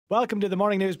Welcome to the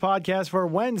Morning News Podcast for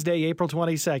Wednesday, April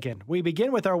 22nd. We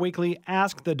begin with our weekly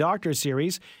Ask the Doctor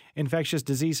series. Infectious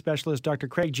disease specialist Dr.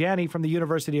 Craig Janney from the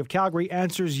University of Calgary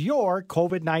answers your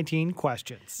COVID-19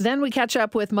 questions. Then we catch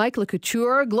up with Mike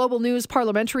LeCouture, Global News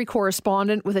parliamentary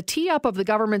correspondent, with a tee-up of the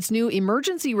government's new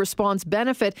emergency response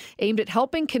benefit aimed at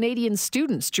helping Canadian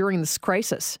students during this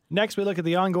crisis. Next, we look at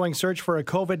the ongoing search for a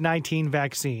COVID-19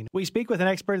 vaccine. We speak with an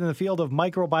expert in the field of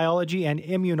microbiology and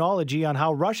immunology on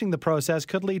how rushing the process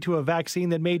could lead to a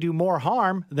vaccine that may do more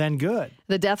harm than good.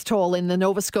 The death toll in the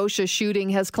Nova Scotia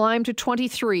shooting has climbed to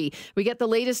 23. We get the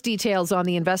latest details on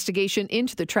the investigation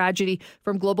into the tragedy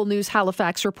from Global News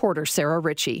Halifax reporter Sarah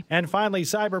Ritchie. And finally,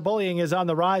 cyberbullying is on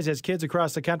the rise as kids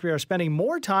across the country are spending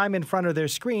more time in front of their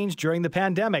screens during the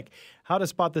pandemic. How to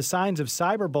spot the signs of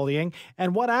cyberbullying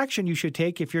and what action you should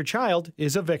take if your child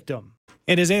is a victim.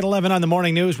 It is 8:11 on the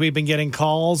Morning News. We've been getting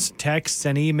calls, texts,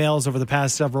 and emails over the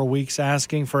past several weeks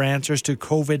asking for answers to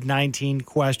COVID-19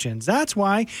 questions. That's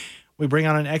why we bring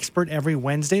on an expert every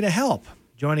Wednesday to help.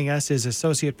 Joining us is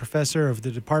Associate Professor of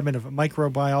the Department of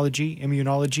Microbiology,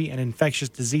 Immunology, and Infectious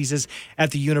Diseases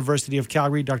at the University of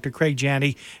Calgary, Dr. Craig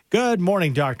Janney. Good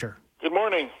morning, Doctor. Good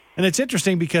morning. And it's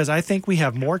interesting because I think we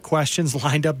have more questions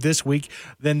lined up this week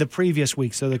than the previous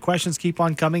week. So the questions keep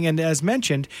on coming. And as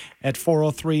mentioned, at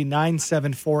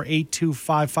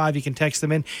 403-974-8255, you can text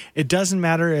them in. It doesn't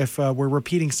matter if we're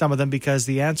repeating some of them because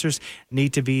the answers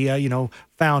need to be,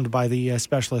 found by the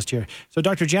specialist here. So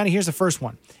Dr. Janney, here's the first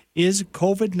one. Is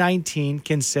COVID-19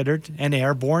 considered an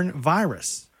airborne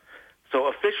virus? So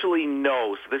officially,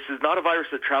 no. So this is not a virus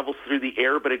that travels through the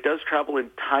air, but it does travel in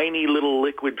tiny little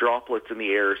liquid droplets in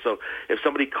the air. So if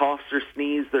somebody coughs or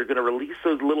sneezes, they're going to release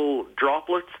those little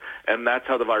droplets, and that's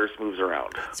how the virus moves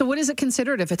around. So what is it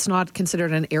considered if it's not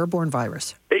considered an airborne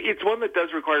virus? It's one that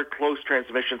does require close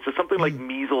transmission. So something like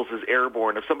measles is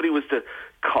airborne. If somebody was to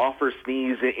cough or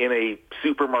sneeze in a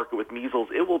supermarket with measles,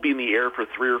 it will be in the air for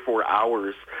 3 or 4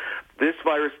 hours. This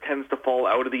virus tends to fall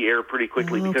out of the air pretty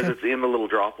quickly because it's in the little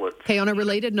droplets. Okay, on a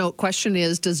related note, question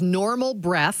is, does normal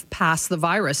breath pass the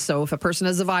virus? So if a person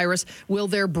has the virus, will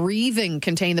their breathing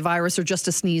contain the virus or just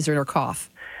a sneeze or a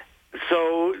cough?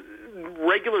 So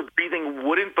regular breathing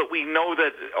wouldn't, but we know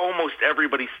that almost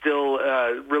everybody still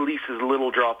releases little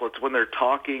droplets when they're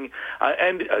talking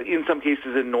and in some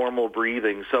cases in normal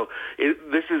breathing. So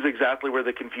this is exactly where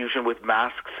the confusion with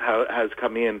masks has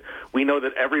come in. We know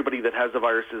that everybody that has the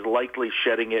virus is likely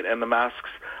shedding it, and the masks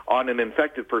on an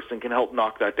infected person can help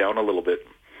knock that down a little bit.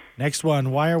 Next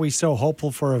one, why are we so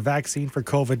hopeful for a vaccine for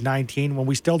COVID-19 when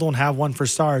we still don't have one for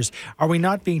SARS? Are we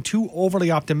not being too overly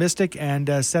optimistic and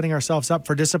setting ourselves up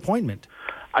for disappointment?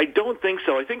 I don't think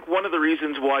so. I think one of the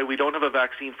reasons why we don't have a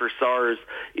vaccine for SARS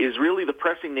is really the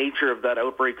pressing nature of that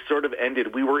outbreak sort of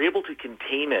ended. We were able to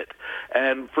contain it.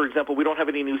 And, for example, we don't have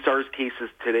any new SARS cases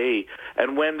today.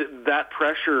 And when that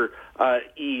pressure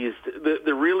eased,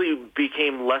 there really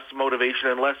became less motivation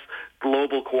and less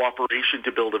global cooperation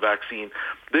to build a vaccine.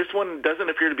 This one doesn't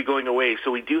appear to be going away,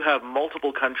 so we do have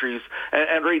multiple countries,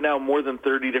 and right now more than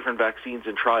 30 different vaccines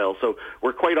in trial. So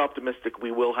we're quite optimistic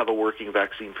we will have a working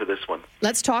vaccine for this one.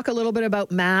 Let's talk a little bit about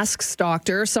masks,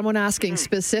 Doctor. Someone asking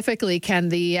specifically, can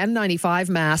the N95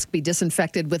 mask be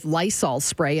disinfected with Lysol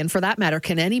spray? And for that matter,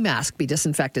 can any mask be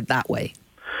disinfected that way?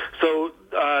 So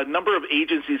a number of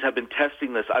agencies have been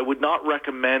testing this. I would not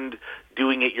recommend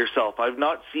doing it yourself. I've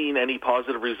not seen any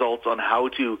positive results on how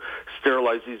to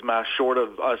sterilize these masks short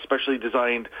of specially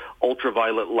designed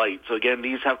ultraviolet light. So again,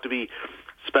 these have to be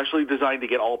specially designed to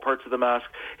get all parts of the mask.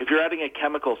 If you're adding a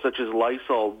chemical such as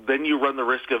Lysol, then you run the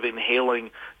risk of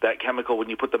inhaling that chemical when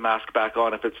you put the mask back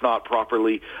on if it's not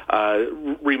properly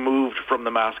removed from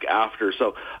the mask after.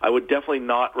 So I would definitely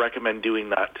not recommend doing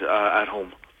that at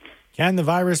home. Can the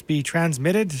virus be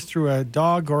transmitted through a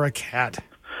dog or a cat?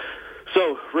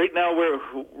 So right now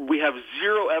we have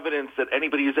zero evidence that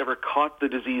anybody has ever caught the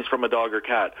disease from a dog or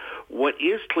cat. What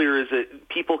is clear is that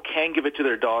people can give it to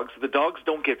their dogs. The dogs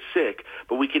don't get sick,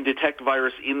 but we can detect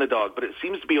virus in the dog. But it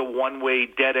seems to be a one-way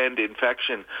dead-end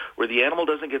infection where the animal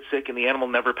doesn't get sick and the animal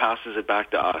never passes it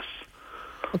back to us.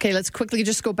 Okay, let's quickly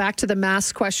just go back to the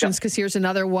mask questions because here's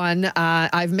another one. I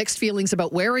have mixed feelings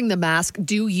about wearing the mask.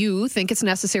 Do you think it's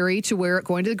necessary to wear it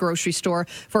going to the grocery store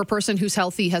for a person who's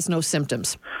healthy, has no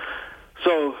symptoms?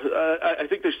 So I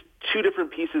think there's two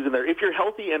different pieces in there. If you're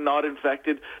healthy and not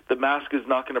infected, the mask is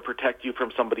not going to protect you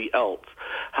from somebody else.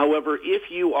 However, if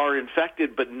you are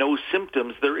infected but no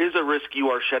symptoms, there is a risk you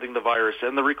are shedding the virus.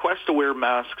 And the request to wear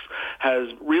masks has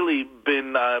really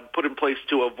been put in place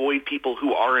to avoid people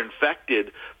who are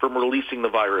infected from releasing the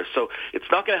virus. So it's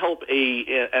not going to help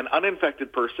an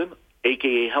uninfected person,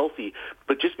 aka healthy,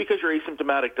 but just because you're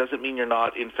asymptomatic doesn't mean you're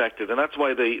not infected. And that's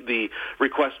why the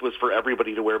request was for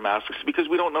everybody to wear masks, because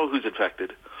we don't know who's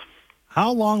infected.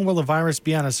 How long will the virus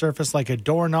be on a surface like a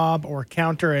doorknob or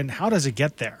counter, and how does it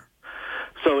get there?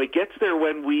 So it gets there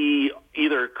when we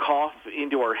either cough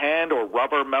into our hand or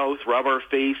rub our mouth, rub our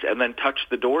face, and then touch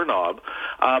the doorknob.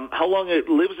 How long it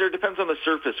lives there depends on the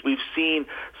surface. We've seen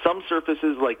some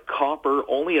surfaces like copper,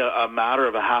 only a matter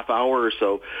of a half hour or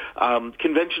so.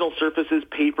 Conventional surfaces,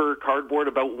 paper, cardboard,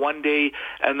 about 1 day,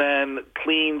 and then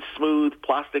clean, smooth,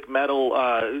 plastic, metal,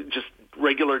 just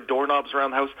regular doorknobs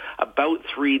around the house, about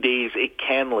 3 days it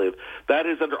can live. That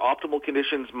is under optimal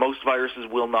conditions. Most viruses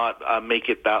will not make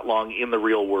it that long in the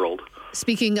real world.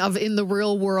 Speaking of in the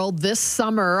real world, this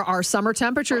summer, are summer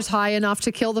temperatures high enough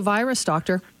to kill the virus,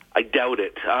 Doctor? I doubt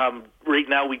it. Right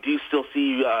now, we do still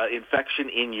see infection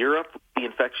in Europe, the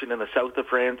infection in the south of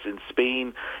France, in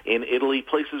Spain, in Italy,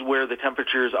 places where the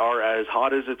temperatures are as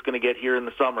hot as it's going to get here in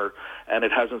the summer, and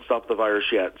it hasn't stopped the virus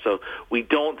yet. So we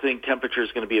don't think temperature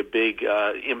is going to be a big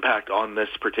impact on this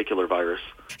particular virus.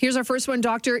 Here's our first one,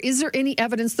 Doctor. Is there any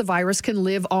evidence the virus can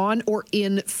live on or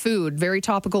in food? Very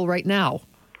topical right now.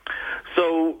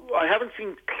 So I haven't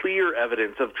seen clear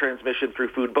evidence of transmission through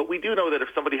food, but we do know that if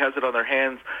somebody has it on their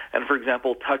hands and, for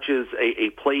example, touches a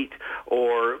plate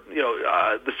or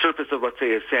the surface of, let's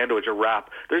say, a sandwich, a wrap,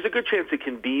 there's a good chance it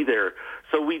can be there.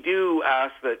 So we do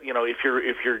ask that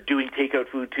if you're doing takeout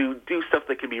food, to do stuff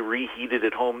that can be reheated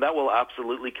at home. That will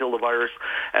absolutely kill the virus.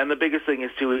 And the biggest thing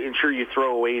is to ensure you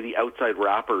throw away the outside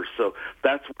wrappers. So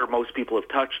that's where most people have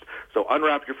touched. So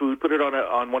unwrap your food, put it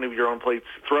on one of your own plates,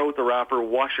 throw out the wrapper,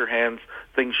 wash your hands.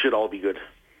 Things should all be good.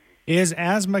 Is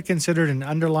asthma considered an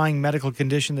underlying medical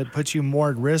condition that puts you more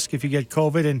at risk if you get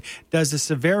COVID? And does the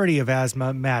severity of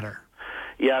asthma matter?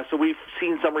 Yeah, so we've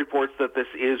seen some reports that this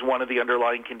is one of the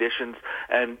underlying conditions,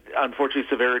 and unfortunately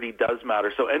severity does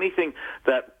matter. So anything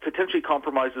that potentially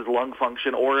compromises lung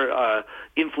function or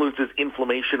influences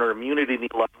inflammation or immunity in the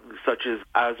lungs, such as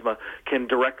asthma, can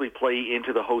directly play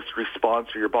into the host response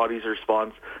or your body's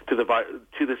response to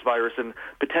this virus, and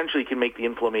potentially can make the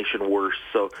inflammation worse.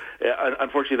 So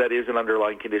unfortunately that is an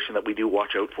underlying condition that we do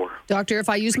watch out for. Doctor, if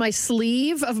I use my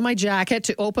sleeve of my jacket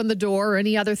to open the door or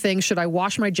any other thing, should I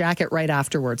wash my jacket right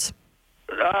afterwards?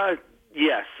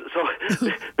 Yes. So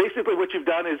basically what you've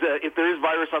done is if there is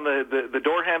virus on the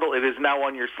door handle, it is now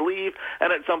on your sleeve.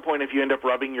 And at some point, if you end up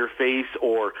rubbing your face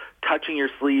or touching your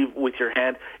sleeve with your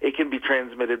hand, it can be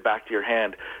transmitted back to your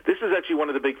hand. This is actually one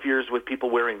of the big fears with people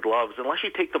wearing gloves. Unless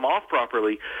you take them off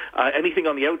properly, anything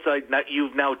on the outside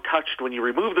you've now touched when you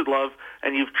remove the glove,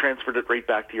 and you've transferred it right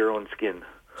back to your own skin.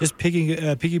 Just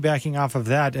piggybacking off of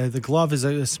that, the glove is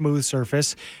a smooth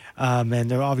surface,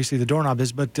 and obviously the doorknob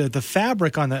is. But the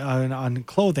fabric on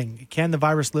clothing, can the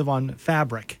virus live on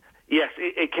fabric? Yes,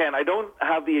 it can. I don't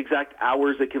have the exact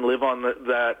hours it can live on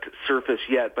that surface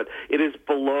yet, but it is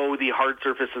below the hard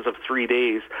surfaces of 3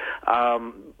 days.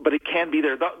 But it can be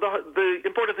there. The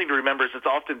important thing to remember is it's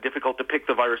often difficult to pick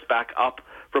the virus back up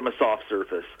from a soft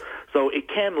surface. So it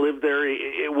can live there.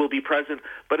 It will be present,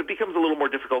 but it becomes a little more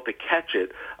difficult to catch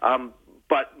it.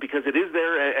 But because it is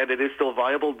there and it is still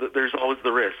viable, there's always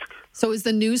the risk. So is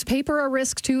the newspaper a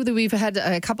risk too? That we've had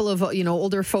a couple of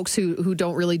older folks who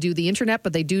don't really do the internet,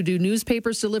 but they do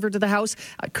newspapers delivered to the house.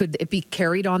 Could it be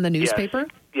carried on the newspaper? Yes.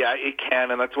 Yeah, it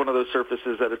can, and that's one of those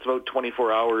surfaces that it's about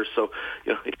 24 hours. So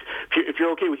if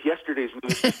you're okay with yesterday's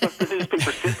news, just let the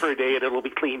newspaper sit for a day and it'll be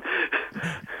clean.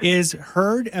 Is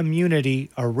herd immunity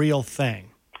a real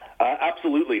thing?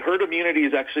 Absolutely. Herd immunity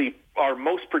is actually our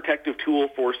most protective tool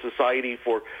for society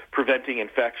for preventing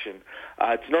infection.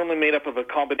 It's normally made up of a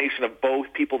combination of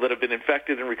both people that have been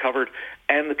infected and recovered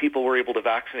and the people we're able to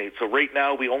vaccinate. So right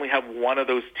now we only have one of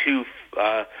those two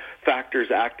factors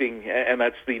acting, and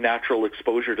that's the natural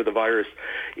exposure to the virus.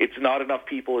 It's not enough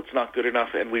people, it's not good enough,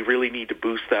 and we really need to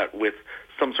boost that with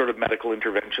some sort of medical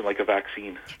intervention like a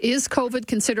vaccine. Is COVID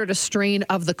considered a strain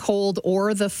of the cold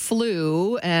or the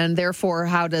flu, and therefore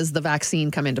how does the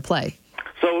vaccine come into play?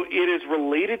 So it is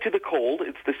related to the cold.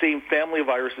 It's the same family of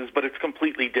viruses, but it's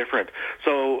completely different.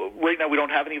 So right now we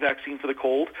don't have any vaccine for the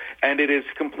cold, and it is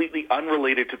completely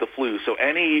unrelated to the flu. So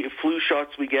any flu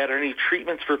shots we get or any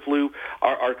treatments for flu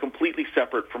are completely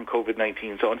separate from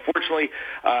COVID-19. So unfortunately,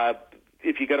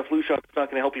 if you got a flu shot, it's not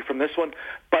going to help you from this one,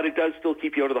 but it does still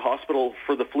keep you out of the hospital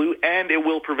for the flu, and it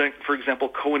will prevent, for example,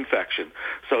 co-infection.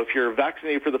 So if you're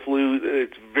vaccinated for the flu,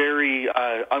 it's very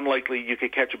unlikely you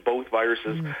could catch both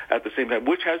viruses at the same time,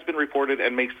 which has been reported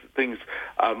and makes things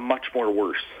much more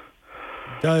worse.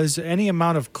 Does any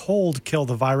amount of cold kill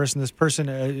the virus? And this person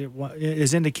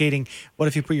is indicating, what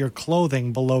if you put your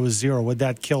clothing below zero? Would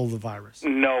that kill the virus?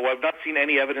 No, I've not seen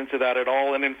any evidence of that at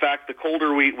all. And in fact, the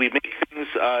colder we make things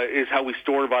is how we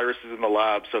store viruses in the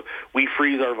lab. So we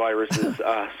freeze our viruses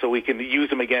so we can use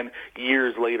them again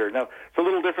years later. Now, it's a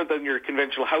little different than your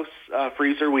conventional house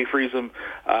freezer. We freeze them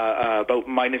about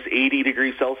minus 80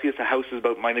 degrees Celsius. A house is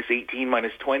about minus 18,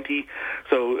 minus 20.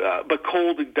 So, but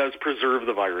cold does preserve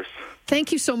the virus.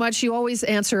 Thank you so much. You always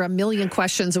answer a million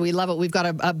questions, and we love it. We've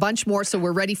got a bunch more, so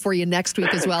we're ready for you next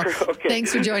week as well. Okay.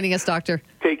 Thanks for joining us, Doctor.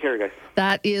 Take care, guys.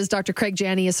 That is Dr. Craig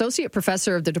Janney, Associate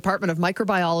Professor of the Department of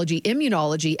Microbiology,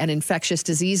 Immunology, and Infectious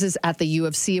Diseases at the U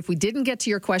of C. If we didn't get to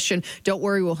your question, don't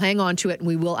worry, we'll hang on to it, and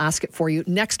we will ask it for you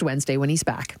next Wednesday when he's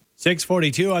back.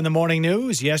 6:42 on the morning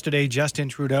news. Yesterday, Justin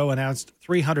Trudeau announced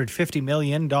 $350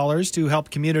 million to help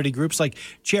community groups like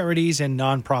charities and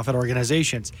nonprofit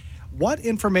organizations. What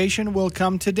information will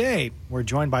come today? We're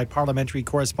joined by parliamentary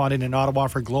correspondent in Ottawa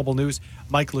for Global News,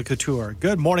 Mike Le Couture.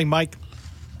 Good morning, Mike.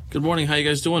 Good morning. How you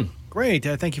guys doing? Great.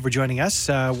 Thank you for joining us.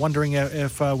 Wondering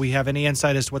if we have any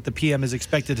insight as to what the PM is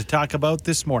expected to talk about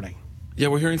this morning. Yeah,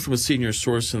 we're hearing from a senior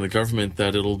source in the government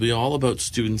that it'll be all about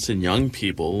students and young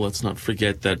people. Let's not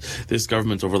forget that this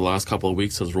government over the last couple of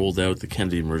weeks has rolled out the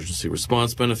Kennedy Emergency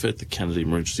Response Benefit, the Kennedy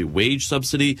Emergency Wage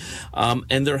Subsidy,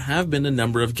 and there have been a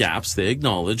number of gaps, they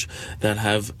acknowledge, that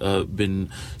have been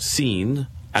seen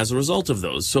as a result of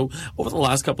those. So over the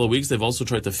last couple of weeks, they've also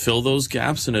tried to fill those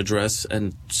gaps and address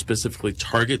and specifically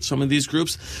target some of these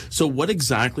groups. So what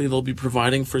exactly they'll be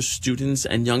providing for students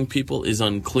and young people is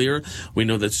unclear. We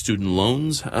know that student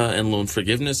loans and loan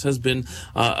forgiveness has been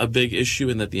a big issue,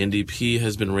 and that the NDP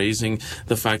has been raising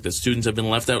the fact that students have been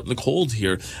left out in the cold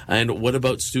here. And what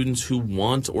about students who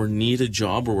want or need a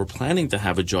job or were planning to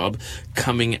have a job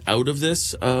coming out of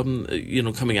this,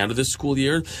 coming out of this school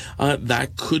year?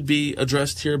 That could be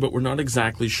addressed here, but we're not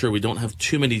exactly sure. We don't have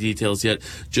too many details yet,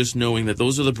 just knowing that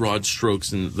those are the broad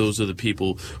strokes and those are the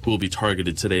people who will be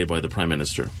targeted today by the Prime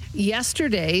Minister.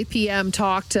 Yesterday, PM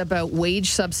talked about wage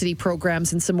subsidy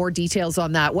programs and some more details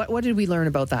on that. What did we learn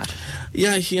about that?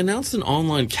 Yeah, he announced an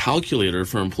online calculator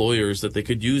for employers that they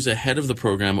could use ahead of the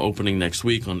program opening next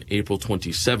week on April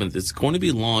 27th. It's going to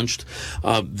be launched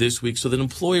this week so that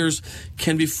employers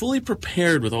can be fully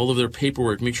prepared with all of their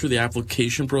paperwork, make sure the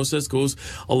application process goes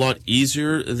a lot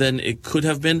easier than it could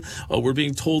have been. We're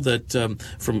being told that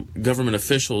from government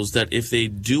officials that if they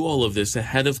do all of this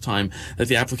ahead of time, that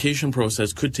the application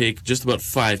process could take just about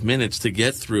 5 minutes to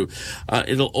get through.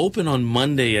 It'll open on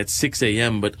Monday at 6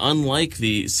 a.m., but unlike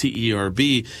the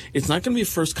CERB, it's not going to be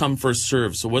first come, first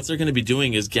serve. So what they're going to be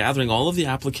doing is gathering all of the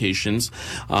applications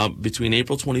between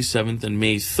April 27th and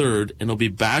May 3rd, and it'll be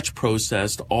batch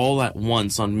processed all at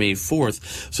once on May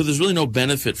 4th. So there's really no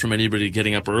benefit from anybody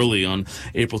getting up early on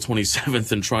April 27th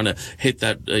and trying to hit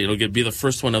that, be the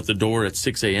first one out the door at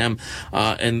 6 a.m.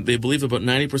 And they believe about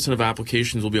 90% of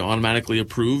applications will be automatically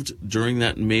approved during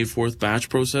that May 4th batch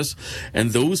process.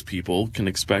 And those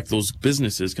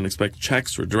businesses can expect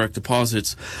checks or direct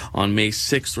deposits on May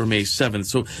 6th or May 7th.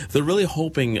 So they're really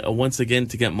hoping, once again,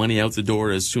 to get money out the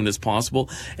door as soon as possible.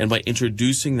 And by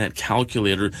introducing that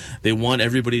calculator, they want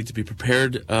everybody to be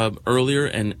prepared earlier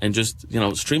and just,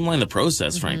 streamline the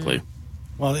process, frankly.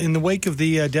 Well, in the wake of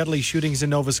the deadly shootings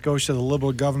in Nova Scotia, the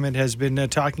Liberal government has been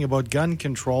talking about gun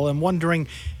control. I'm wondering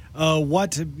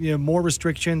what more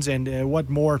restrictions and what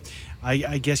more,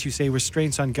 I guess you say,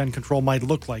 restraints on gun control might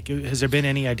look like. Has there been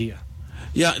any idea?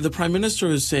 Yeah, the Prime Minister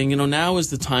is saying, now is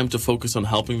the time to focus on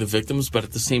helping the victims, but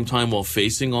at the same time, while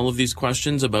facing all of these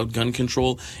questions about gun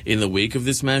control in the wake of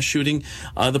this mass shooting,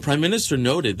 the Prime Minister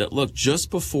noted that, look,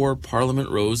 just before Parliament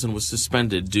rose and was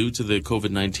suspended due to the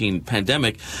COVID-19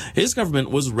 pandemic, his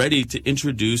government was ready to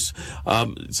introduce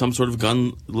some sort of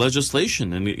gun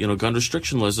legislation and, gun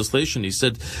restriction legislation. He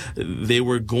said they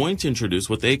were going to introduce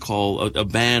what they call a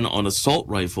ban on assault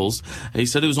rifles. And he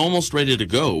said it was almost ready to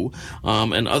go,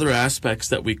 and other aspects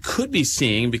that we could be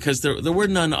seeing, because there were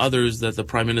none others that the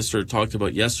Prime Minister talked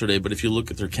about yesterday, but if you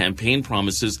look at their campaign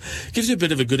promises, it gives you a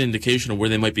bit of a good indication of where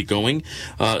they might be going.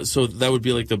 So that would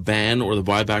be like the ban or the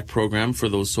buyback program for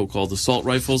those so-called assault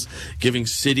rifles, giving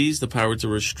cities the power to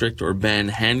restrict or ban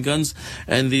handguns,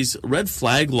 and these red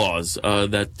flag laws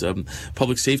that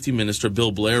Public Safety Minister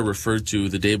Bill Blair referred to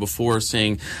the day before,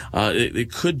 saying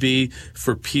it could be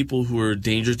for people who are a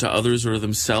danger to others or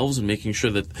themselves, and making sure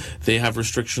that they have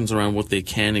restrictions around what they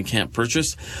can and can't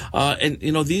purchase. And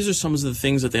these are some of the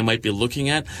things that they might be looking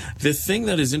at. The thing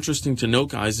that is interesting to note,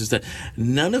 guys, is that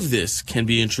none of this can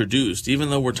be introduced,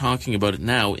 even though we're talking about it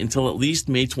now, until at least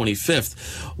May 25th.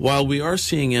 While we are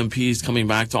seeing MPs coming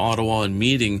back to Ottawa and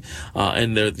meeting,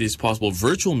 and there are these possible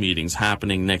virtual meetings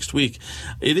happening next week,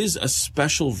 it is a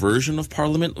special version of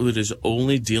Parliament that is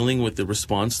only dealing with the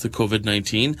response to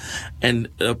COVID-19, and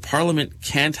Parliament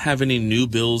can't have any new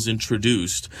bills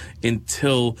introduced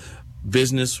until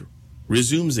business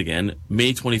resumes again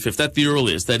May 25th. That's the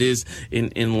earliest. That is,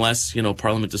 unless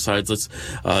Parliament decides let's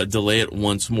delay it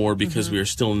once more because we are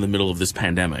still in the middle of this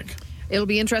pandemic. It'll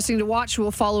be interesting to watch.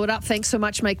 We'll follow it up. Thanks so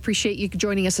much, Mike. Appreciate you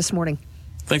joining us this morning.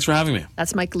 Thanks for having me.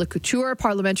 That's Mike Lecouture,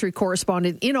 parliamentary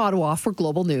correspondent in Ottawa for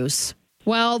Global News.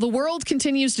 While the world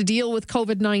continues to deal with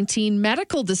COVID-19,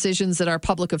 medical decisions that our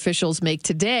public officials make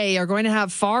today are going to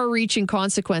have far-reaching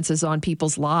consequences on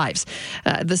people's lives.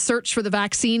 The search for the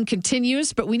vaccine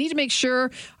continues, but we need to make sure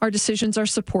our decisions are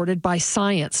supported by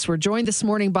science. We're joined this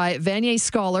morning by Vanier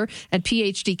scholar and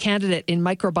PhD candidate in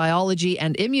microbiology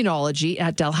and immunology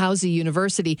at Dalhousie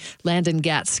University, Landon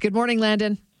Getz. Good morning,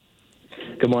 Landon.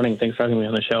 Good morning. Thanks for having me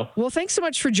on the show. Well, thanks so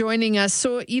much for joining us.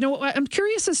 So, I'm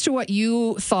curious as to what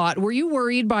you thought. Were you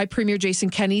worried by Premier Jason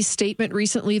Kenney's statement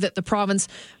recently that the province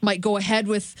might go ahead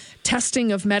with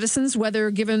testing of medicines, whether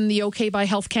given the okay by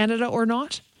Health Canada or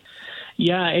not?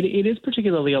 Yeah, it is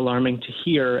particularly alarming to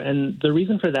hear. And the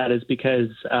reason for that is because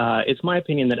it's my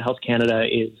opinion that Health Canada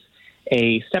is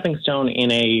a stepping stone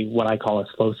in what I call a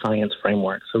slow science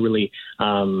framework. So really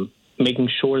making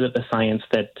sure that the science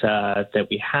that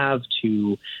we have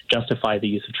to justify the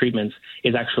use of treatments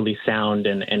is actually sound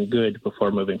and good before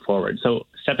moving forward. So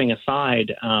stepping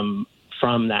aside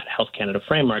from that Health Canada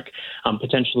framework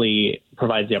potentially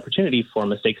provides the opportunity for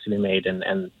mistakes to be made,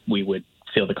 and we would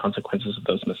feel the consequences of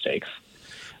those mistakes.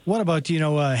 What about,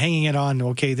 hanging it on,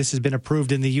 okay, this has been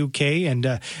approved in the UK,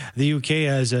 and the UK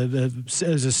is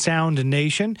a sound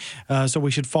nation, so we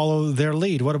should follow their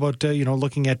lead. What about,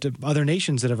 looking at other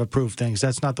nations that have approved things?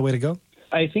 That's not the way to go?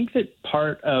 I think that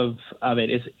part of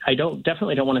it is,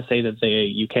 definitely don't want to say that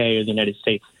the UK or the United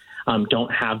States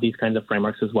don't have these kinds of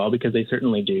frameworks as well, because they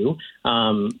certainly do.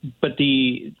 But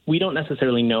we don't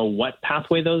necessarily know what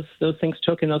pathway those things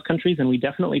took in those countries, and we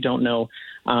definitely don't know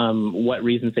what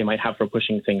reasons they might have for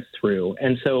pushing things through.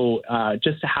 And so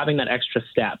just having that extra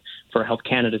step for Health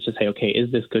Canada to say, okay,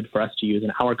 is this good for us to use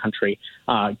in our country,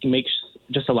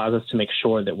 just allows us to make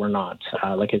sure that we're not,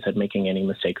 like I said, making any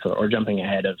mistakes or jumping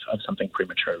ahead of something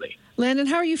prematurely. Landon,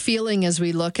 how are you feeling as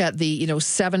we look at the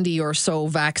 70 or so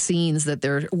vaccines that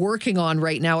they're working on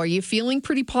right now? Are you feeling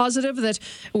pretty positive that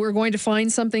we're going to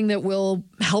find something that will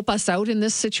help us out in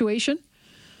this situation?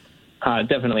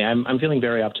 Definitely. I'm feeling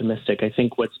very optimistic. I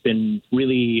think what's been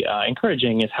really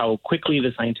encouraging is how quickly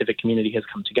the scientific community has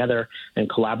come together and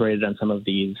collaborated on some of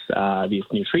these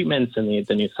new treatments and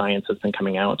the new science that's been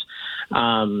coming out.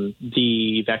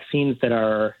 The vaccines that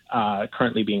are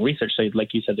currently being researched, so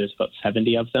like you said, there's about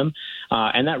 70 of them,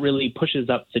 and that really pushes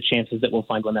up the chances that we'll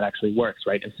find one that actually works,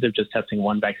 right? Instead of just testing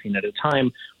one vaccine at a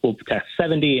time, we'll test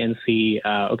 70 and see,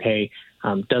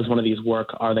 does one of these work?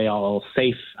 Are they all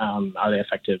safe? Are they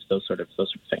effective? Those sort of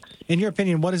things. In your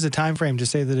opinion, what is the time frame to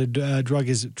say that a drug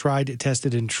is tried,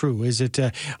 tested, and true? Is it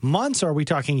months, or are we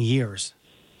talking years?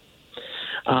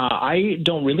 I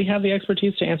don't really have the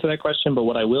expertise to answer that question, but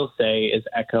what I will say is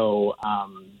echo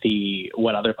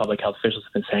what other public health officials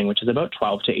have been saying, which is about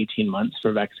 12 to 18 months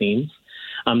for vaccines.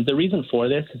 The reason for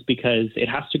this is because it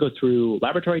has to go through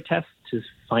laboratory tests to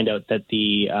find out that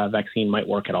the vaccine might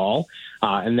work at all,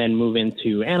 and then move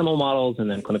into animal models and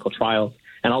then clinical trials.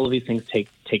 And all of these things take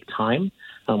time.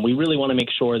 We really want to make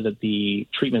sure that the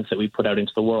treatments that we put out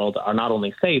into the world are not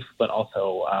only safe, but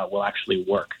also will actually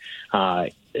work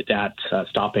at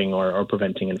stopping or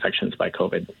preventing infections by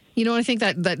COVID. I think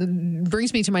that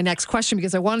brings me to my next question,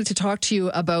 because I wanted to talk to you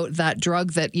about that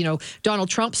drug that, Donald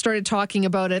Trump started talking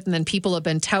about it, and then people have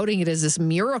been touting it as this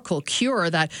miracle cure,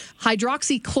 that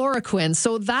hydroxychloroquine.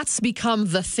 So that's become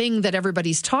the thing that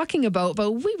everybody's talking about,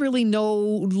 but we really know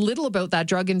little about that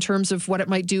drug in terms of what it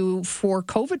might do for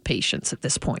COVID patients at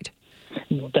this point.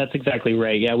 That's exactly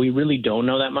right. Yeah, we really don't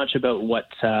know that much about what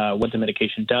the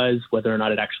medication does, whether or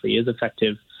not it actually is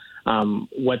effective.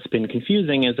 What's been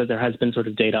confusing is that there has been sort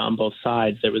of data on both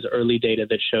sides. There was early data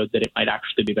that showed that it might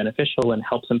actually be beneficial and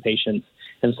help some patients,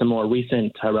 and some more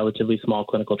recent, relatively small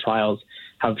clinical trials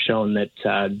have shown that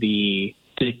the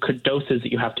doses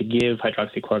that you have to give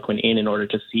hydroxychloroquine in order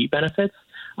to see benefits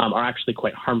are actually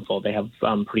quite harmful. They have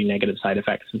pretty negative side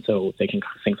effects, and so they can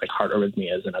cause things like heart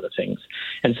arrhythmias and other things.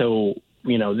 And so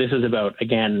this is about,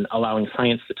 again, allowing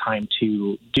science the time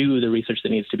to do the research that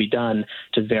needs to be done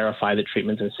to verify that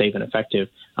treatments are safe and effective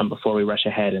before we rush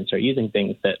ahead and start using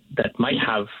things that might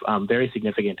have very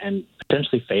significant and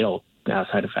potentially fatal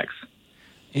side effects.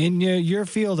 In your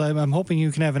field, I'm hoping you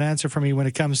can have an answer for me when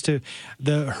it comes to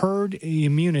the herd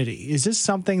immunity. Is this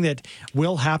something that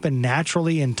will happen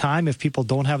naturally in time if people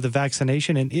don't have the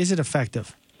vaccination, and is it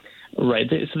effective? Right.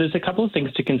 So there's a couple of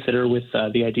things to consider with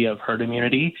the idea of herd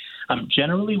immunity.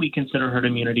 Generally, we consider herd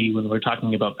immunity when we're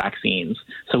talking about vaccines.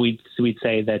 So we'd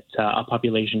say that a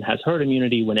population has herd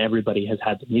immunity when everybody has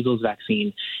had the measles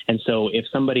vaccine. And so if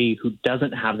somebody who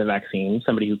doesn't have the vaccine,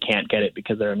 somebody who can't get it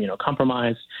because they're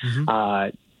immunocompromised,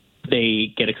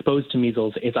 they get exposed to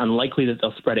measles, it's unlikely that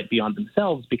they'll spread it beyond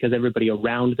themselves because everybody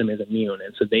around them is immune,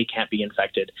 and so they can't be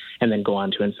infected and then go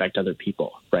on to infect other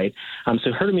people, right?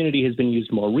 So herd immunity has been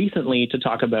used more recently to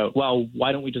talk about, well,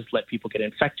 why don't we just let people get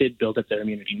infected, build up their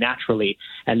immunity naturally,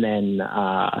 and then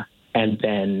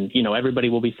everybody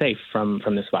will be safe from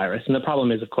this virus. And the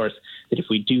problem is, of course, that if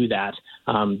we do that,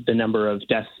 the number of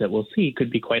deaths that we'll see could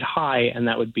be quite high, and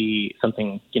that would be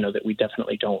something that we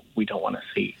definitely don't want to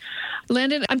see.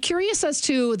 Landon, I'm curious as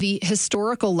to the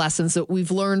historical lessons that we've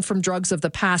learned from drugs of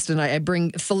the past, and I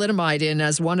bring thalidomide in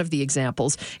as one of the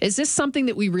examples. Is this something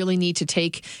that we really need to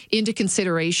take into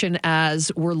consideration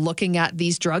as we're looking at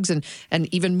these drugs and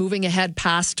even moving ahead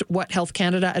past what Health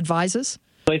Canada advises?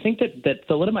 So I think that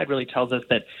thalidomide really tells us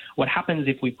that what happens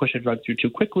if we push a drug through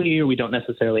too quickly or we don't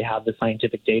necessarily have the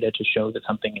scientific data to show that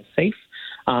something is safe,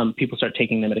 people start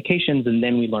taking the medications, and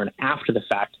then we learn after the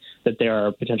fact that there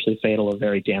are potentially fatal or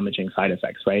very damaging side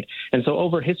effects, right? And so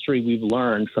over history, we've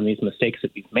learned from these mistakes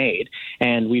that we've made,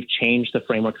 and we've changed the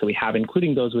frameworks that we have,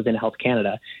 including those within Health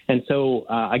Canada. And so,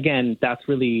 again, that's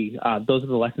really, those are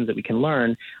the lessons that we can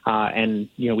learn, and,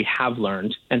 we have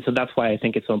learned. And so that's why I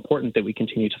think it's so important that we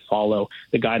continue to follow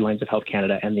the guidelines of Health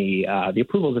Canada and the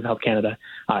approvals of Health Canada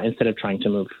instead of trying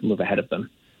to move ahead of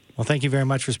them. Well, thank you very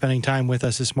much for spending time with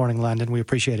us this morning, Landon. We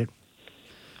appreciate it.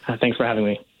 Thanks for having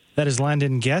me. That is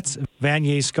Landon Getz,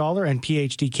 Vanier Scholar and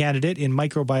PhD candidate in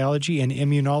microbiology and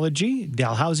immunology,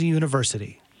 Dalhousie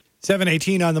University.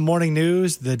 7:18 on the morning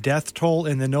news. The death toll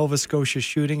in the Nova Scotia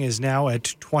shooting is now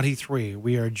at 23.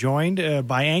 We are joined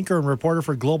by anchor and reporter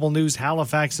for Global News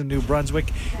Halifax and New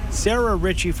Brunswick, Sarah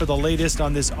Ritchie, for the latest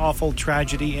on this awful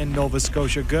tragedy in Nova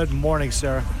Scotia. Good morning,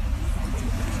 Sarah.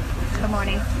 Good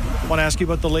morning. I want to ask you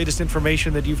about the latest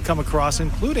information that you've come across,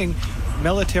 including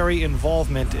military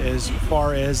involvement as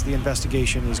far as the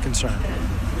investigation is concerned.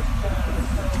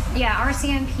 Yeah,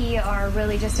 RCMP are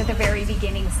really just at the very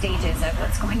beginning stages of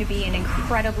what's going to be an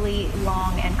incredibly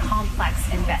long and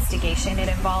complex investigation. It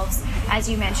involves, as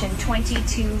you mentioned,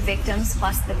 22 victims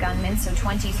plus the gunman, so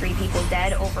 23 people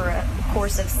dead over a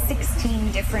course of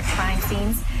 16 different crime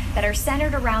scenes that are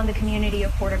centered around the community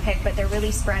of Portapique, but they're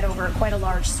really spread over quite a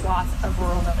large swath of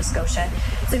rural Nova Scotia.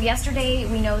 So yesterday,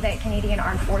 we know that Canadian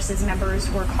Armed Forces members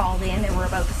were called in. There were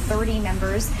about 30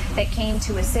 members that came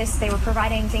to assist. They were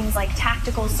providing things like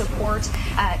tactical support,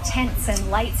 tents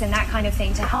and lights and that kind of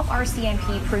thing to help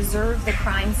RCMP preserve the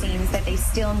crime scenes that they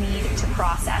still need to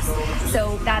process.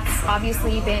 So that's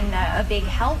obviously been a big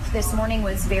help. This morning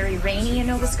was very rainy in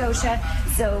Nova Scotia,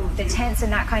 so the tents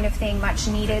and that kind of thing much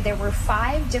needed. There were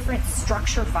 5 different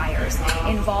structure fires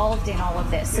involved in all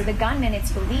of this. So the gunman,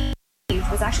 it's believed,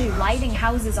 was actually lighting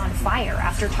houses on fire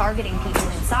after targeting people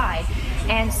inside.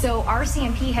 And so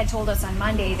RCMP had told us on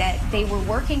Monday that they were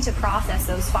working to process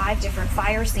those 5 different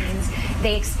fire scenes.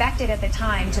 They expected at the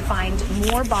time to find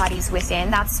more bodies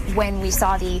within. That's when we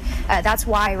saw that's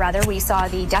why we saw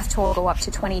the death toll go up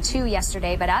to 22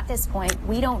 yesterday. But at this point,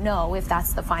 we don't know if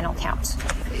that's the final count.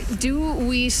 Do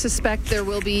we suspect there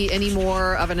will be any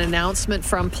more of an announcement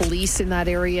from police in that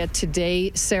area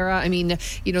today, Sarah? I mean,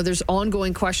 there's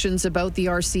ongoing questions about the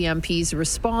RCMP's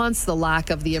response, the lack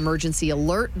of the emergency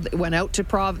alert that went out to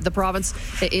the province.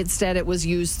 Instead, it was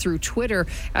used through Twitter.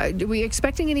 Are we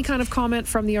expecting any kind of comment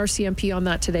from the RCMP on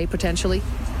that today, potentially?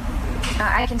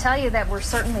 I can tell you that we're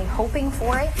certainly hoping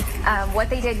for it. What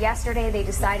they did yesterday, they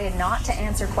decided not to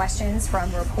answer questions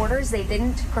from reporters. They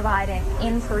didn't provide an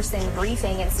in-person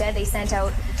briefing. Instead, they sent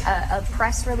out a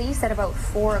press release at about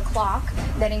 4 o'clock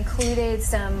that included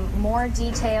some more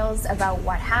details about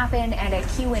what happened and a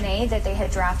Q&A that they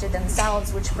had drafted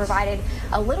themselves, which provided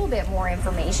a little bit more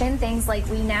information. Things like,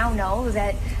 we now know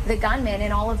that the gunman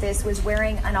in all of this was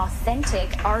wearing an authentic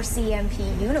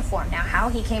RCMP uniform. Now, how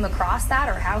he came across that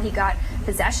or how he got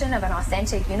possession of an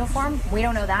authentic uniform? We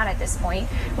don't know that at this point.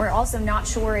 We're also not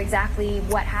sure exactly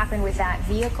what happened with that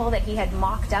vehicle that he had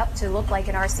mocked up to look like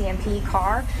an RCMP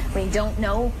car. We don't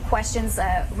know. Questions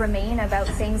remain about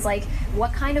things like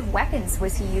what kind of weapons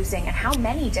was he using and how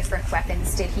many different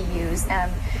weapons did he use,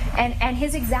 and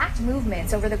his exact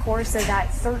movements over the course of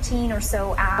that 13 or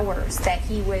so hours that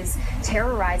he was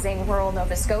terrorizing rural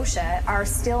Nova Scotia are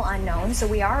still unknown. So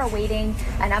we are awaiting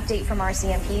an update from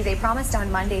RCMP. They promised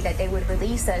on Monday that they would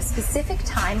release a specific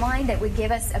timeline that would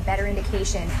give us a better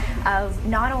indication of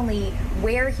not only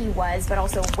where he was, but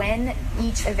also when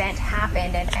each event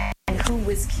happened and who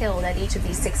was killed at each of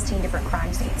these 16 different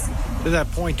crime scenes. To that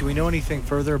point, do we know anything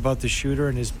further about the shooter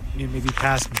and his maybe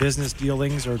past business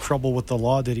dealings or trouble with the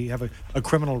law? Did he have a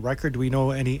criminal record? Do we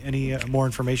know any more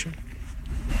information?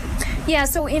 Yeah,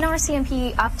 so in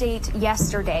RCMP update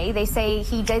yesterday, they say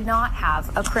he did not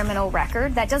have a criminal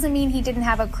record. That doesn't mean he didn't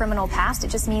have a criminal past. It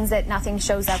just means that nothing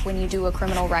shows up when you do a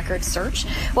criminal record search.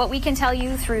 What we can tell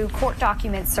you through court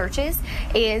document searches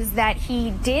is that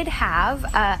he did have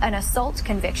an assault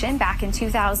conviction back in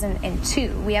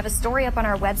 2002. We have a story up on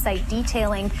our website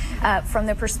detailing from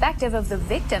the perspective of the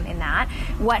victim in that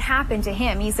what happened to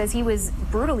him. He says he was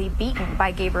brutally beaten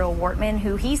by Gabriel Wortman,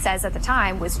 who he says at the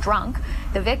time was drunk.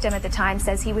 The victim at the time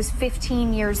says he was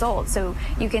 15 years old. So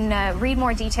you can read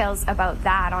more details about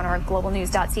that on our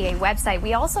globalnews.ca website.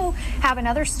 We also have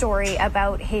another story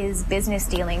about his business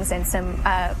dealings and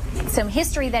some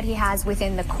history that he has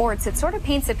within the courts. It sort of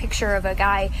paints a picture of a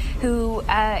guy who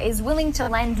is willing to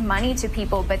lend money to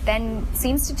people, but then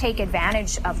seems to take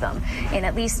advantage of them in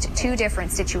at least two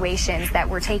different situations that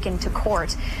were taken to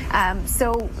court.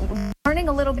 So learning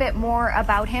a little bit more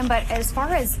about him, but as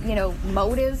far as,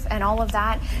 motive and all of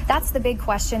that, that's the big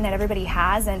question that everybody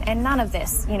has, and none of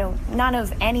this, none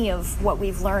of any of what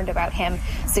we've learned about him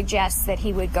suggests that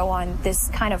he would go on this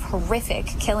kind of horrific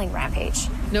killing rampage.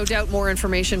 No doubt more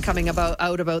information coming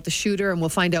out about the shooter, and we'll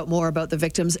find out more about the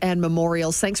victims and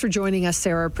memorials. Thanks for joining us,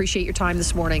 Sarah. Appreciate your time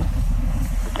this morning.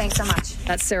 Thanks so much.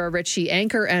 That's Sarah Ritchie,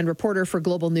 anchor and reporter for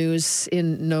Global News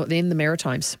in the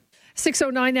Maritimes.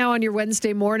 6:09 now on your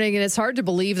Wednesday morning, and it's hard to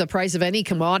believe the price of any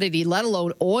commodity, let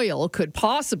alone oil, could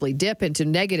possibly dip into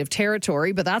negative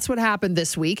territory, but that's what happened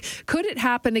this week. Could it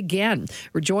happen again?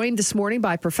 We're joined this morning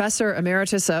by Professor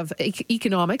Emeritus of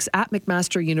Economics at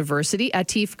McMaster University,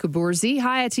 Atif Kuburzi.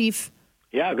 Hi, Atif.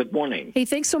 Yeah, good morning. Hey,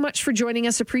 thanks so much for joining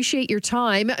us. Appreciate your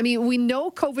time. I mean, we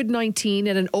know COVID-19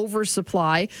 and an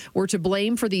oversupply were to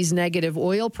blame for these negative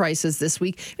oil prices this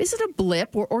week. Is it a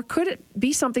blip, or could it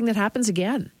be something that happens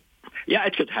again? Yeah,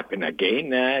 it could happen again.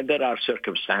 There are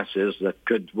circumstances that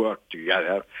could work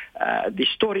together. The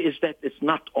story is that it's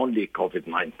not only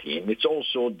COVID-19. It's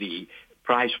also the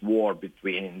price war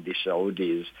between the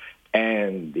Saudis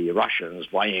and the Russians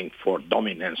vying for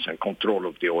dominance and control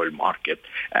of the oil market.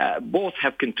 Both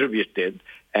have contributed,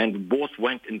 and both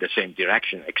went in the same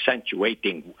direction,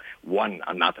 accentuating one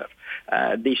another.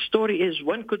 The story is,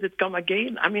 when could it come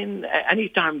again? I mean,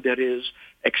 anytime there is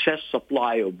excess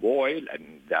supply of oil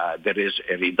and there is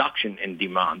a reduction in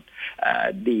demand,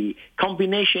 the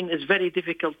combination is very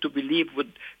difficult to believe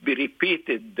would be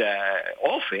repeated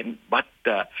often, but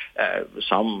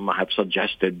some have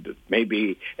suggested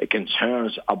maybe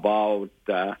concerns about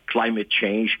climate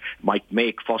change might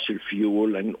make fossil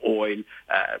fuel and oil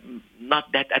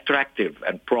not that attractive,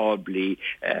 and probably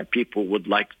people would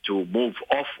like to move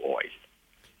off oil.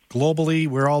 Globally,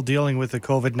 we're all dealing with the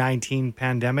COVID-19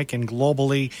 pandemic, and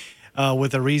globally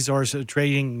with the resource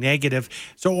trading negative.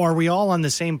 So are we all on the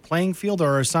same playing field,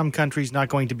 or are some countries not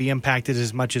going to be impacted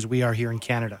as much as we are here in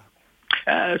Canada?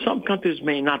 Some countries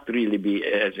may not really be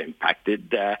as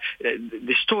impacted.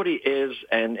 The story is,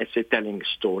 and it's a telling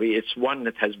story, it's one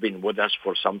that has been with us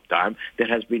for some time. There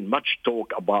has been much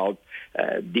talk about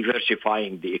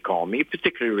diversifying the economy,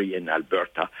 particularly in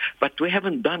Alberta, but we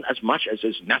haven't done as much as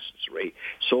is necessary.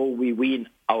 So we wean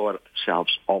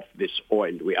ourselves off this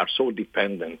oil. We are so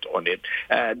dependent on it.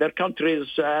 There are countries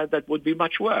that would be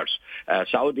much worse.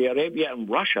 Saudi Arabia and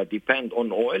Russia depend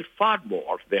on oil far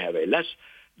more. They have a less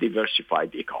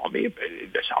diversified economy.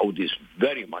 The Saudis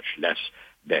very much less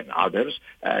than others.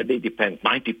 They depend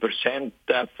 90%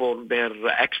 for their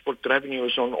export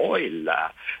revenues on oil.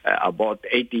 About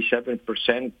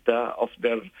 87% of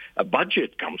their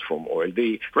budget comes from oil.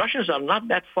 The Russians are not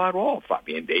that far off. I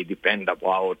mean, they depend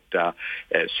about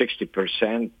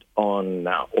 60% on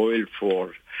oil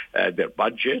for their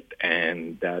budget,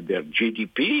 and their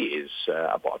GDP is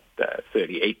about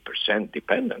 38%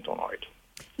 dependent on oil.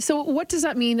 So what does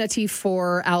that mean, Atif,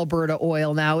 for Alberta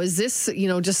Oil now? Is this,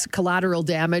 just collateral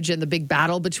damage in the big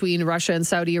battle between Russia and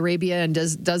Saudi Arabia? And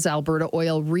does Alberta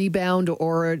Oil rebound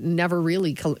or never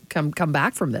really come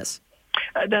back from this?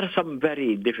 There are some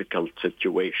very difficult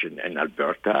situations in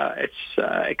Alberta. It's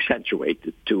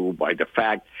accentuated too by the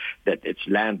fact that it's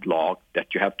landlocked, that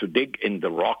you have to dig in the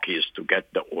Rockies to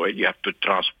get the oil. You have to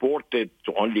transport it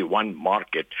to only one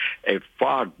market a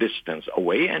far distance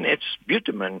away. And it's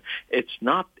bitumen. It's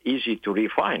not easy to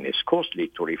refine. It's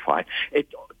costly to refine. It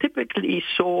typically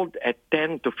sold at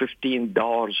 $10 to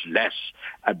 $15 less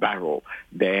a barrel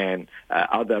than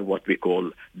other what we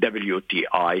call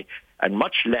WTI, and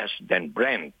much less than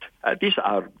Brent. These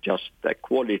are just the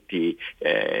quality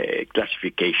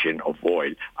classification of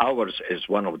oil. Ours is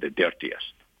one of the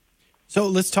dirtiest. So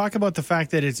let's talk about the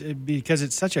fact that because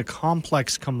it's such a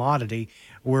complex commodity,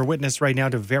 we're witness right now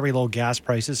to very low gas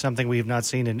prices, something we have not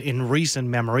seen in recent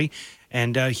memory.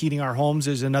 And heating our homes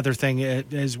is another thing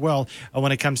as well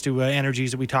when it comes to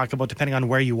energies that we talk about, depending on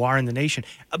where you are in the nation.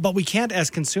 But we can't, as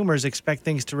consumers, expect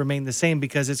things to remain the same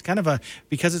because it's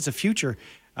because it's a future.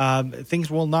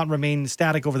 Things will not remain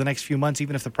static over the next few months,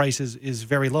 even if the price is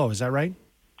very low. Is that right?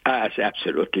 That's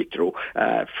absolutely true.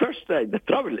 First, the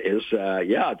trouble is,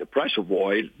 the price of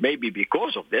oil, maybe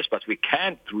because of this, but we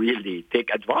can't really take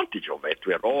advantage of it.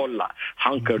 We're all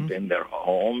hunkered in their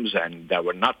homes, and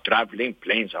we're not traveling.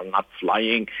 Planes are not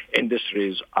flying.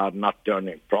 Industries are not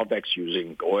turning products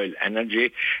using oil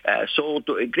energy. So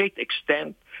to a great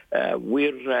extent,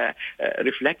 we're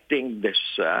reflecting this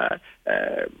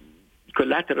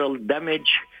collateral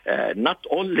damage, not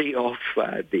only of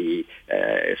the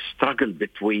struggle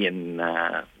between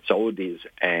Saudis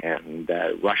and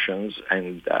Russians,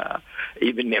 and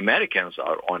even the Americans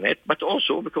are on it, but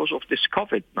also because of this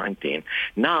COVID-19.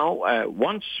 Now,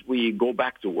 once we go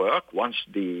back to work, once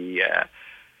the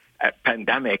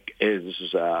pandemic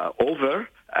is over,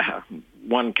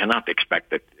 one cannot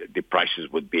expect that the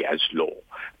prices would be as low.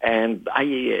 And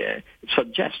I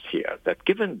suggest here that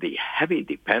given the heavy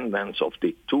dependence of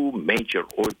the two major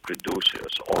oil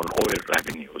producers on oil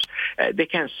revenues, they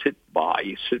can sit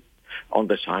on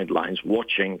the sidelines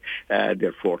watching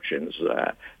their fortunes,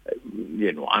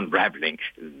 unraveling.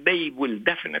 They will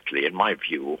definitely, in my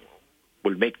view,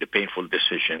 will make the painful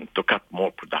decision to cut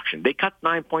more production. They cut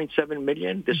 9.7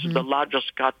 million. This is the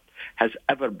largest cut has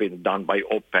ever been done by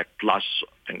OPEC Plus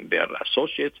and their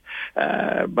associates,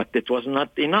 but it was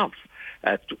not enough.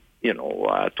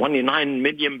 29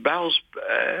 million barrels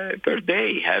per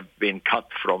day have been cut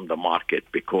from the market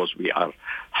because we are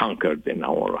hunkered in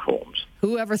our homes.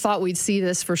 Whoever thought we'd see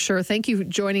this, for sure. Thank you for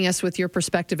joining us with your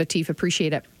perspective, Atif.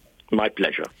 Appreciate it. My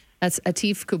pleasure. That's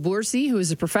Atif Kubursi, who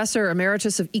is a professor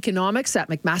emeritus of economics at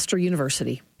McMaster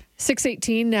University.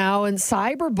 6:18 now, and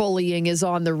cyberbullying is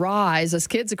on the rise as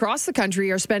kids across the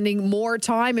country are spending more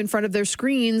time in front of their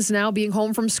screens now being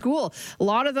home from school. A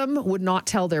lot of them would not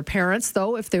tell their parents,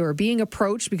 though, if they were being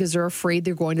approached because they're afraid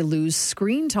they're going to lose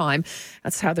screen time.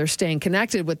 That's how they're staying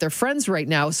connected with their friends right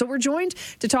now. So we're joined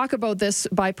to talk about this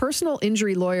by personal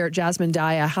injury lawyer Jasmine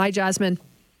Daya. Hi, Jasmine.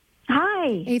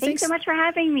 Hi. Hey, thanks so much for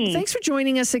having me. Thanks for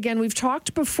joining us again. We've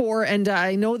talked before, and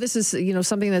I know this is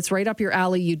something that's right up your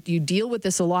alley. You deal with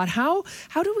this a lot. How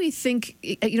do we think,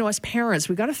 as parents,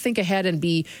 we got to think ahead and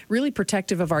be really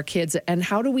protective of our kids, and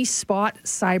how do we spot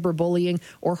cyberbullying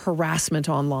or harassment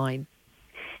online?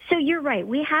 So you're right.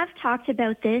 We have talked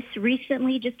about this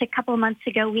recently. Just a couple of months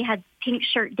ago, we had Pink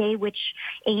Shirt Day, which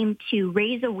aimed to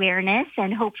raise awareness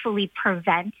and hopefully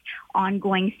prevent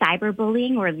ongoing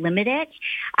cyberbullying or limit it.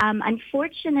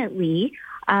 Unfortunately,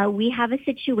 we have a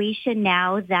situation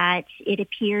now that it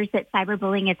appears that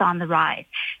cyberbullying is on the rise.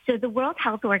 So the World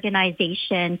Health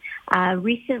Organization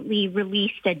recently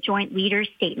released a joint leaders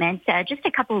statement just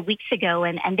a couple of weeks ago,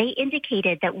 and they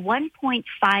indicated that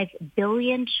 1.5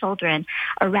 billion children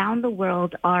around the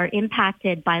world are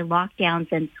impacted by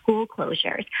lockdowns and school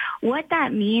closures. What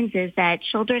that means is that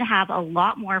children have a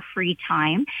lot more free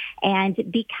time, and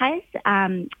because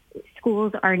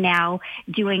schools are now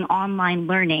doing online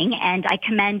learning, and I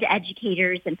commend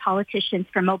educators and politicians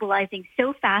for mobilizing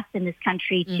so fast in this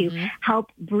country to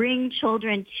help bring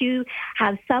children to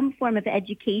have some form of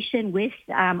education with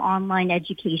online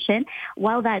education.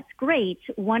 While that's great,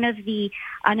 one of the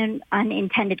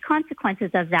unintended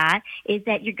consequences of that is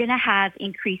that you're going to have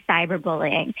increased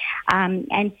cyberbullying.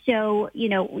 And so,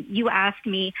 you asked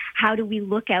me, how do we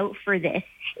look out for this?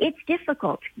 It's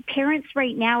difficult. Parents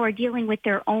right now are dealing with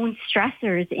their own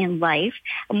stressors in life,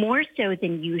 more so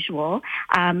than usual,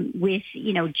 with,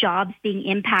 jobs being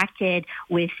impacted,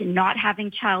 with not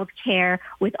having childcare,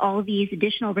 with all these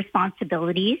additional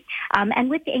responsibilities, and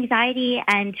with the anxiety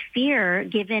and fear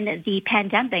given the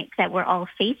pandemic that we're all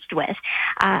faced with.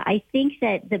 I think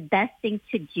that the best thing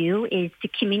to do is to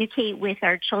communicate with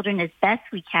our children as best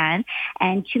we can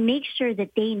and to make sure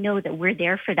that they know that we're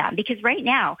there for them. Because right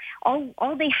now,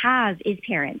 all they have is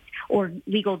parents or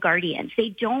legal guardians. They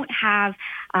don't have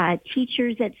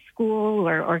teachers at school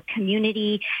or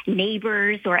community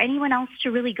neighbors or anyone else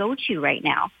to really go to right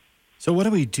now. So what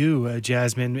do we do,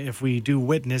 Jasmine, if we do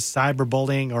witness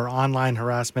cyberbullying or online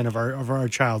harassment of our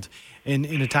child in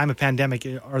a time of pandemic?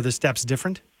 Are the steps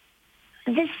different?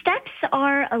 The steps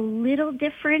are a little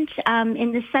different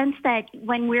in the sense that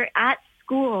when we're at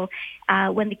school,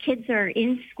 when the kids are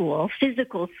in school,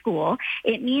 physical school,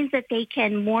 it means that they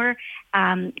can more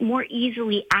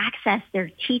easily access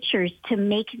their teachers to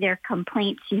make their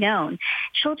complaints known.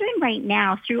 Children right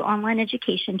now, through online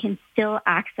education, can still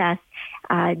access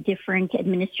different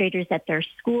administrators at their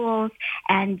schools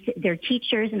and their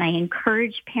teachers, and I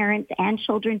encourage parents and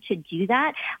children to do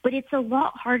that. But it's a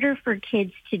lot harder for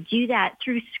kids to do that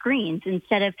through screens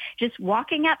instead of just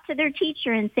walking up to their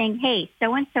teacher and saying, hey,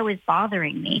 so-and-so is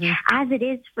bothering me. Mm-hmm. As it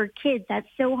is for kids, that's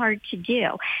so hard to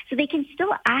do. So they can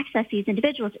still access these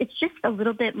individuals. It's just a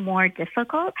little bit more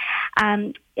difficult.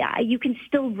 You can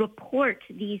still report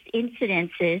these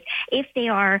incidences if they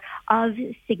are of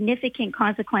significant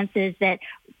consequences that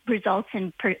results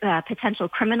in potential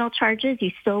criminal charges.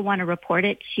 You still want to report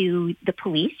it to the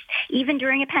police. Even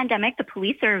during a pandemic, the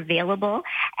police are available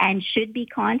and should be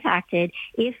contacted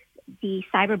if the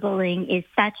cyberbullying is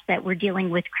such that we're dealing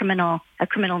with a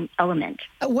criminal element.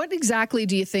 What exactly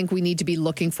do you think we need to be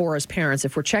looking for as parents?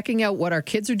 If we're checking out what our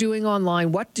kids are doing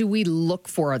online, what do we look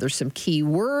for? Are there some key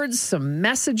words, some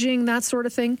messaging, that sort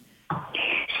of thing?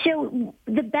 So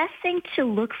the best thing to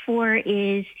look for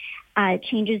is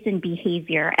changes in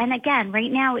behavior. And again,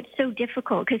 right now it's so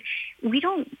difficult because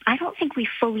I don't think we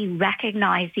fully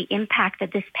recognize the impact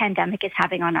that this pandemic is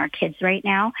having on our kids right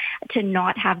now, to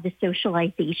not have the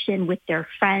socialization with their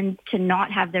friends, to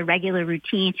not have their regular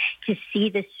routine, to see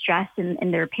the stress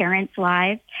in their parents'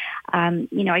 lives.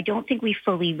 I don't think we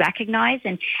fully recognize.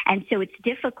 And so it's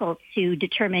difficult to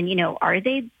determine, are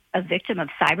they a victim of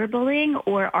cyberbullying,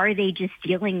 or are they just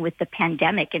dealing with the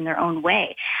pandemic in their own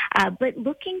way? But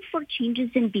looking for changes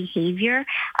in behavior,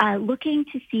 looking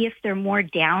to see if they're more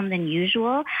down than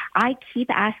usual. I keep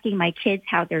asking my kids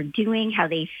how they're doing, how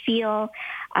they feel,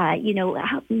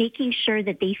 making sure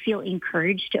that they feel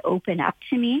encouraged to open up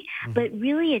to me. Mm-hmm. But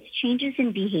really, it's changes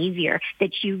in behavior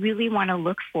that you really want to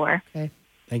look for. Okay.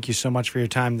 Thank you so much for your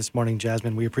time this morning,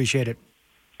 Jasmine. We appreciate it.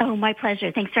 Oh, my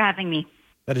pleasure. Thanks for having me.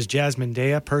 That is Jasmine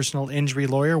Daya, personal injury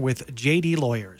lawyer with JD Lawyers.